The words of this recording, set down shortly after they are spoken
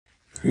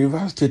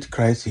River State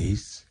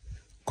crisis.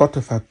 Court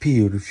of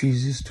Appeal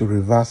refuses to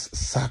reverse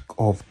sack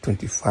of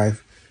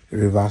 25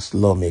 Rivers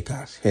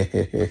lawmakers.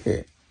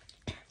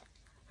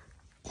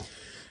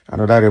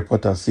 Another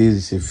reporter says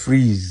it's a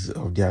freeze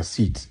of their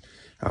seats.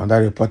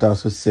 Another reporter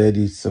also said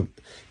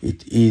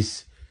it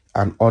is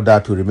an order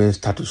to remain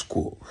status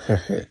quo.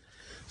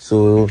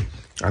 So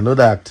I know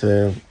that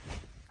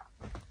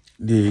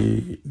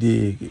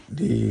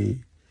the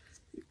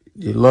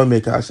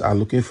lawmakers are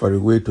looking for a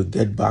way to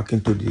get back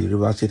into the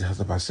Rivers State House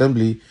of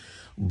Assembly,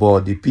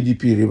 but the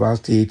PDP Rivers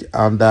State,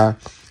 under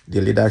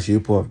the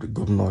leadership of the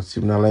governor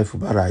Siminalayi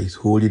Fubara, is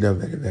holding them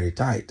very, very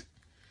tight.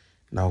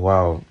 Now,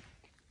 wow.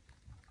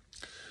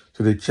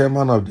 So the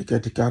chairman of the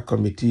Critical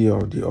Committee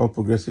of the All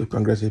Progressive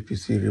Congress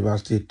APC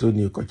Rivers State,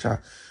 Tony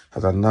Okocha,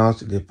 has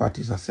announced the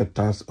party's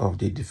acceptance of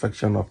the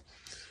defection of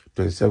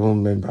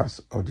 27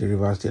 members of the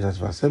Rivers State House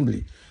of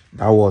Assembly.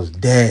 That was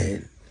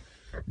then.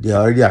 They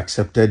already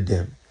accepted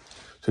them.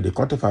 So the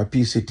Court of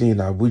Appeal sitting in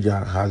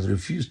Abuja has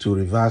refused to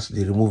reverse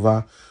the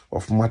removal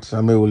of Matt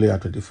Samuel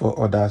and 24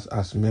 others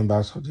as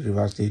members of the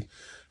Rivers State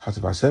House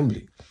of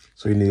Assembly.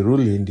 So in a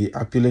ruling, the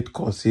appellate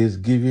court says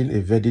giving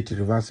a verdict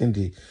reversing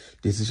the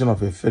decision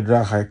of a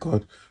federal high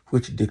court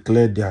which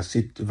declared their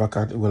seat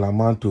vacant will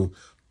amount to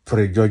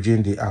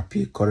prejudging the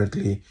appeal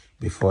currently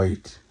before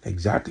it.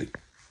 Exactly.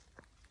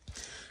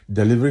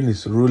 Delivering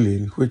his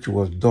ruling, which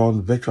was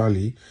done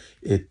virtually,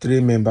 a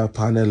 3-member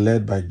panel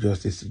led by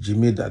Justice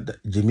Jimmy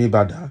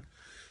Bada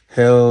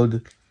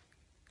held,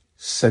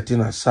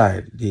 setting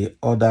aside the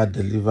order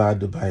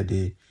delivered by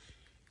the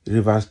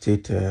Rivers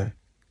State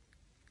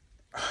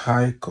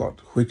High Court,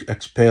 which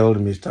expelled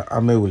Mr.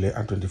 Amewule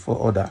and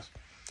 24 others.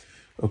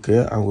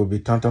 Okay, and will be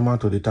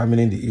tantamount to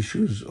determining the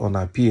issues on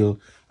appeal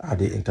at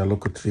the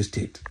interlocutory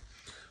state.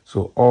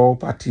 So all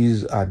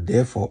parties are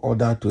therefore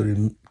ordered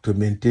to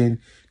maintain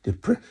the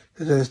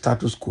present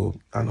status quo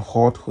and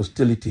halt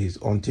hostilities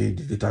until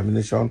the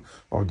determination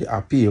of the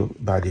appeal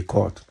by the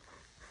court.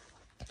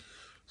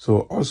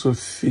 So also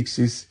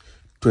fixes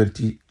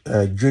June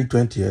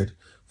 20th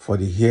for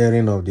the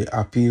hearing of the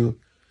appeal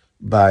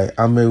by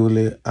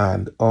Amewule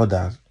and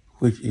others,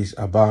 which is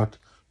about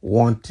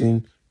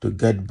wanting to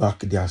get back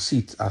their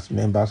seats as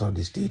members of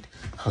the State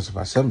House of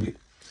Assembly.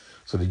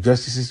 So the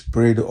justices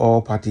prayed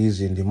all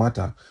parties in the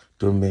matter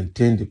to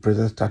maintain the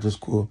present status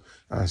quo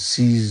and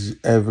cease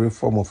every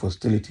form of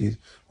hostilities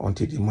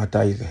until the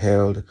matter is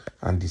held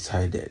and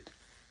decided.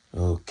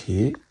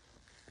 Okay.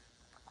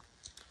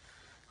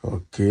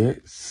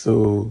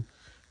 So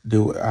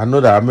I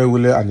know that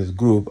Amewule and his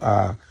group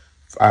are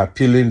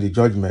appealing the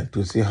judgment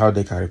to see how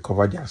they can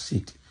recover their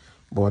seat.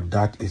 But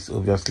that is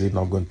obviously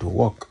not going to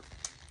work.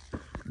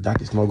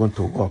 That is not going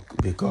to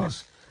work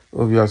because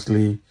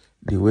obviously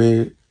the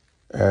way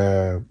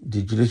the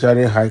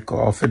Judiciary High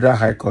Court or Federal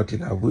High Court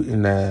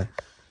in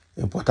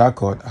Port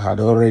Harcourt had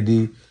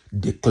already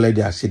declared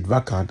their seat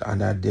vacant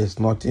and that there's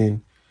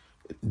nothing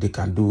they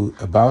can do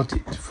about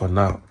it for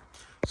now.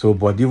 So,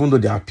 but even though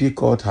the appeal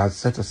court has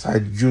set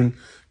aside June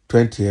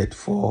 20th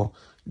for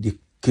the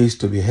case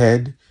to be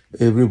heard,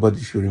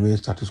 everybody should remain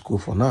status quo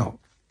for now.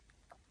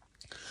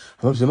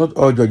 Obviously, not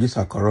all judges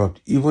are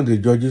corrupt. Even the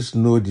judges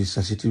know the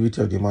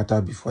sensitivity of the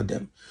matter before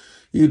them.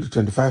 If the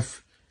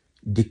 25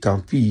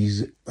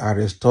 decampees are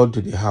restored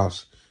to the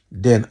house,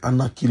 then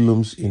anarchy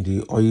looms in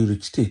the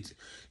oil-rich state.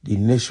 The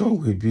nation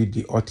will be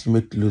the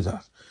ultimate loser.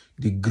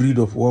 The greed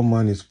of one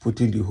man is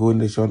putting the whole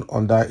nation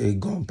under a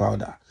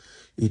gunpowder.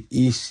 It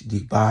is a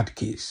bad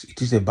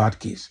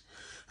case.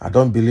 I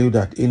don't believe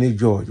that any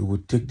judge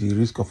would take the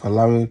risk of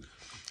allowing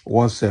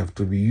oneself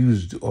to be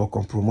used or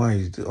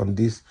compromised on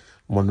this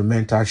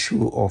monumental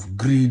show of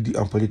greed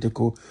and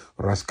political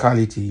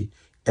rascality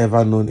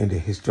ever known in the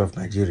history of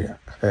Nigeria.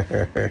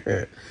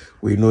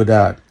 We know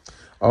that.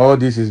 All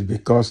this is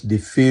because they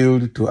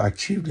failed to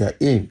achieve their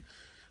aim.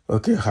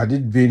 Okay, had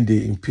it been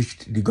they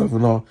impeached the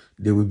governor,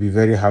 they would be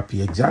very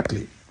happy.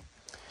 Exactly.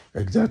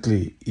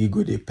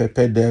 Ego, they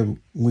pepper them,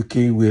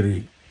 wiki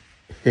weary.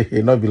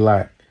 Not be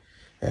lie.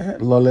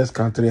 Lawless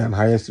country and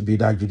highest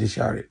bidder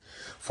judiciary.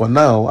 For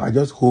now, I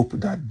just hope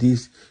that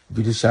this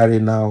judiciary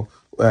now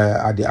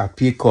at the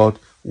appeal court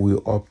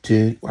will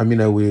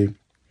will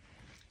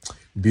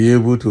be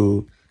able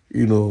to,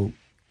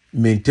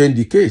 maintain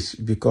the case,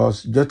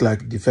 because just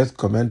like the first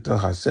commenter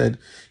has said,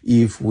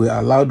 if we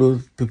allow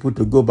those people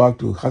to go back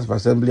to House of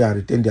Assembly and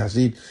retain their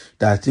seat,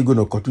 they are still going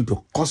to continue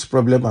to cause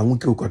problems and we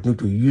will continue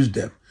to use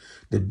them.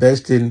 The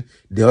best thing,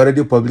 they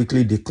already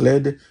publicly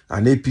declared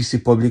and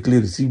APC publicly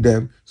received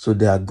them, so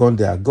they are gone.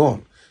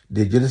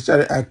 The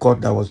Judiciary High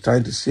Court that was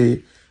trying to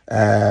say,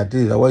 this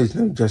is what is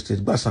named Justice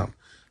Bassam,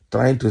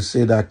 trying to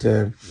say that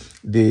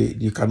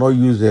you cannot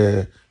use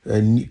a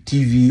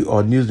TV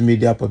or news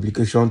media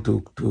publication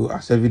to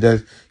as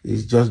evidence.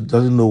 It just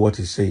doesn't know what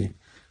he's saying.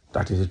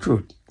 That is the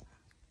truth.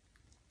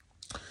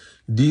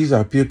 These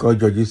appeal court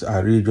judges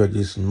are real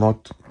judges,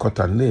 not cut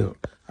and nail.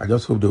 I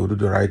just hope they will do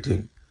the right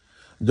thing.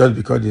 Just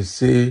because they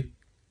say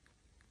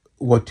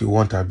what you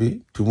want to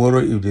be,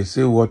 tomorrow if they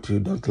say what you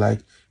don't like,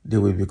 they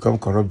will become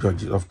corrupt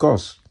judges. Of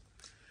course,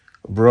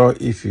 bro,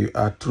 if you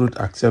are truth,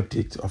 accept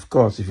it. Of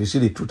course, if you see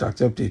the truth,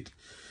 accept it.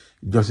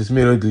 Justice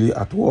Merely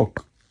at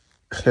work.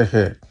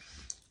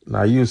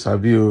 Now you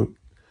Sabio,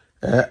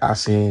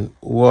 as in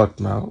what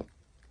now?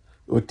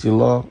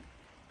 Otilo.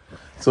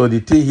 So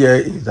the thing here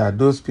is that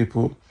those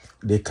people,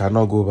 they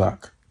cannot go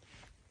back.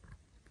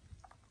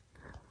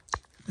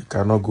 They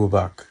cannot go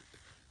back.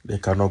 They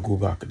cannot go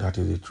back. That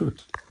is the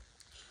truth.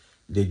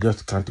 They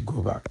just can't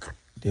go back.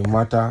 The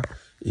matter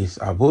is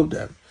above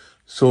them.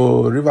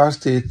 So Rivers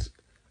State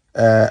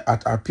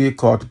at appeal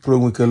court,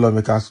 Pro-Wike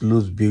lawmakers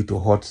lose bill to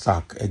hot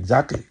sack.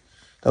 Exactly.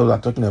 That's what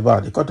I'm talking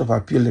about. The Court of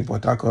Appeal in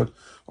Port Harcourt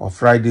on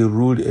Friday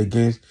ruled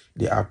against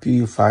the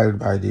appeal filed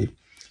by the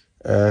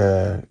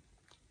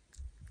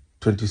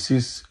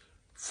 26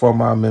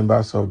 former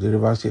members of the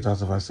Rivers State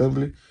House of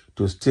Assembly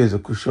to stay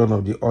execution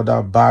of the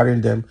order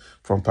barring them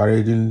from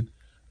parading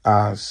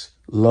as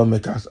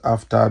lawmakers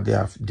after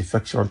their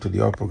defection to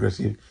the All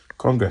Progressive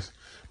Congress.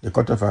 The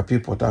Court of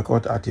Appeal Port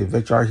Harcourt, at a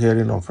virtual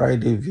hearing on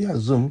Friday via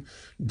Zoom,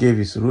 gave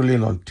its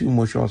ruling on 2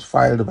 motions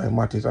filed by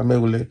Martins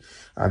Amewule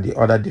and the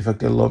other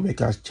defected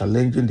lawmakers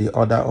challenging the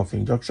order of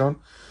injunction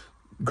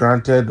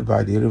granted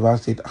by the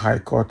Rivers State High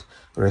Court,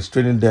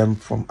 restraining them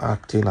from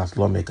acting as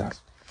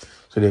lawmakers.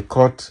 So the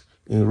court,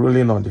 in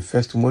ruling on the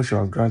first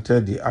motion,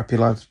 granted the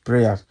appellant's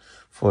prayers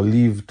for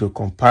leave to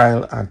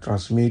compile and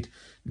transmit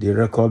the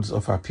records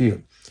of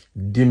appeal,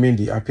 deeming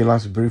the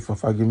appellant's brief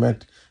of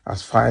argument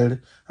as filed,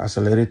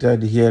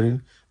 accelerated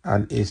hearing,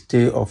 and a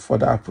stay of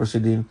further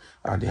proceeding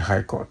at the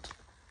High Court.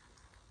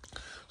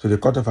 So the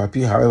Court of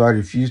Appeal, however,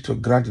 refused to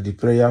grant the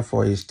prayer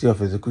for a stay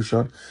of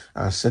execution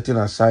and setting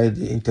aside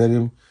the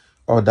interim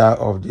order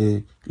of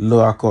the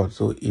lower court.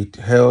 So it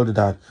held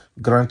that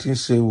granting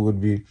stay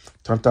would be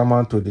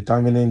tantamount to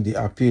determining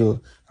the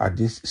appeal at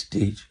this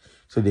stage.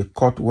 So the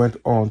court went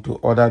on to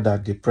order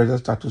that the present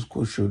status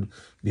quo should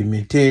be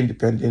maintained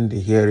pending the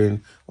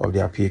hearing of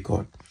the appeal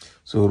court.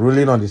 So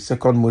ruling on the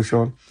second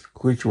motion,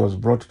 which was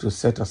brought to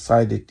set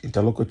aside the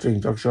interlocutory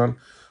injunction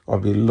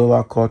of the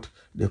lower court,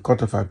 the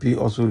Court of Appeal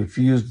also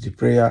refused the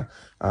prayer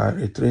and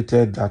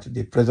reiterated that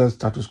the present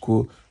status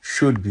quo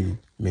should be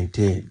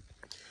maintained.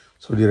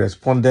 So the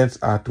respondents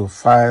are to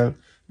file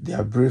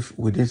their brief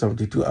within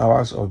 72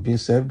 hours of being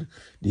served.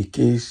 The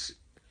case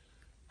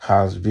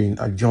has been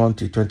adjourned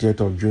to 20th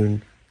of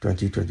June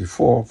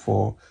 2024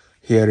 for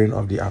hearing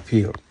of the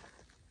appeal.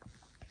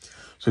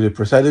 So the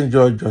presiding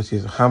judge,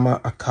 Justice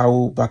Hama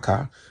Akawu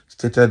Baka,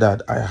 stated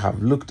that I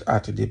have looked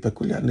at the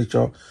peculiar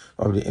nature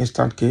of the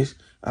instant case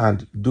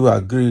and do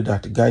agree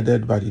that,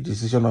 guided by the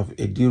decision of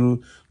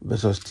Ediru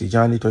versus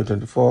Tijani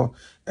 2024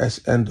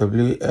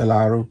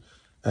 SNWLR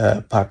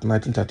Part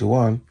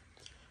 1931,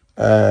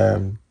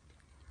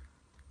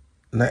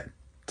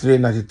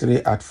 393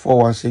 at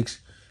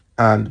 416,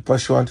 and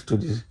pursuant to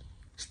the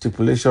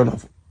stipulation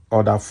of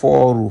Order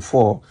 4 Rule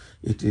 4,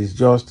 it is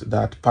just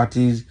that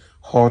parties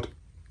halt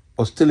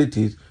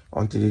hostilities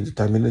until the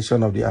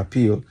determination of the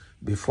appeal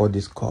before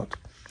this court.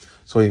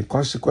 So in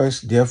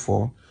consequence,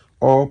 therefore,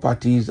 all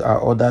parties are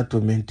ordered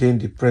to maintain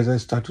the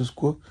present status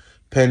quo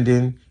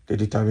pending the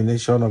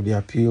determination of the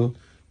appeal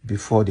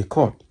before the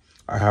court.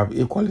 I have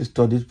equally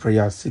studied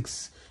prayers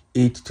 6,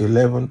 8 to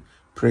 11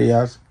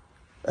 prayers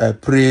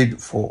prayed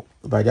for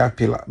by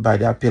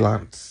the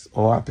appellants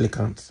or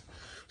applicants.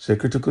 So a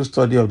critical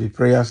study of the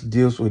prayers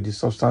deals with the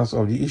substance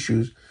of the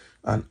issues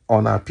and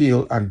on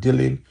appeal, and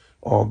dealing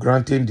or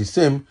granting the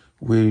same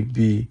will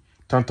be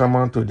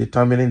tantamount to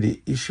determining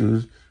the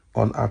issues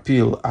on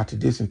appeal at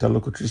this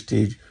interlocutory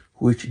stage,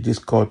 which this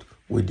court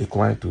will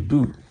decline to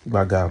do.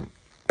 Bagam.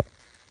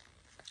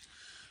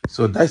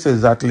 So that's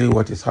exactly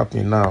what is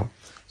happening now.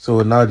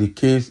 So now the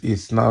case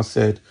is now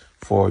set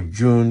for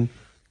June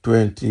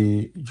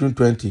 20,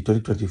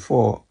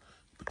 2024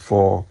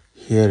 for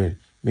hearing.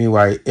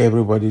 Meanwhile,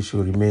 everybody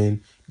should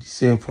remain the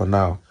same for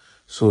now.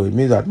 So it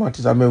means that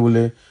Martins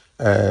Amewule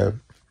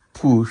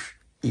push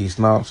is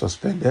now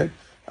suspended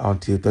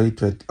until June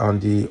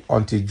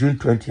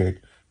 20th,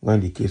 when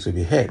the case will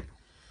be heard.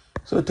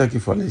 So thank you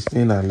for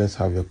listening, and let's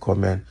have your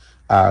comment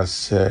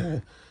as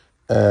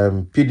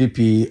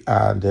PDP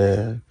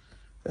and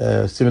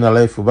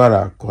Siminalayi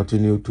Fubara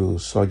continue to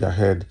surge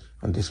ahead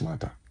on this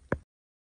matter.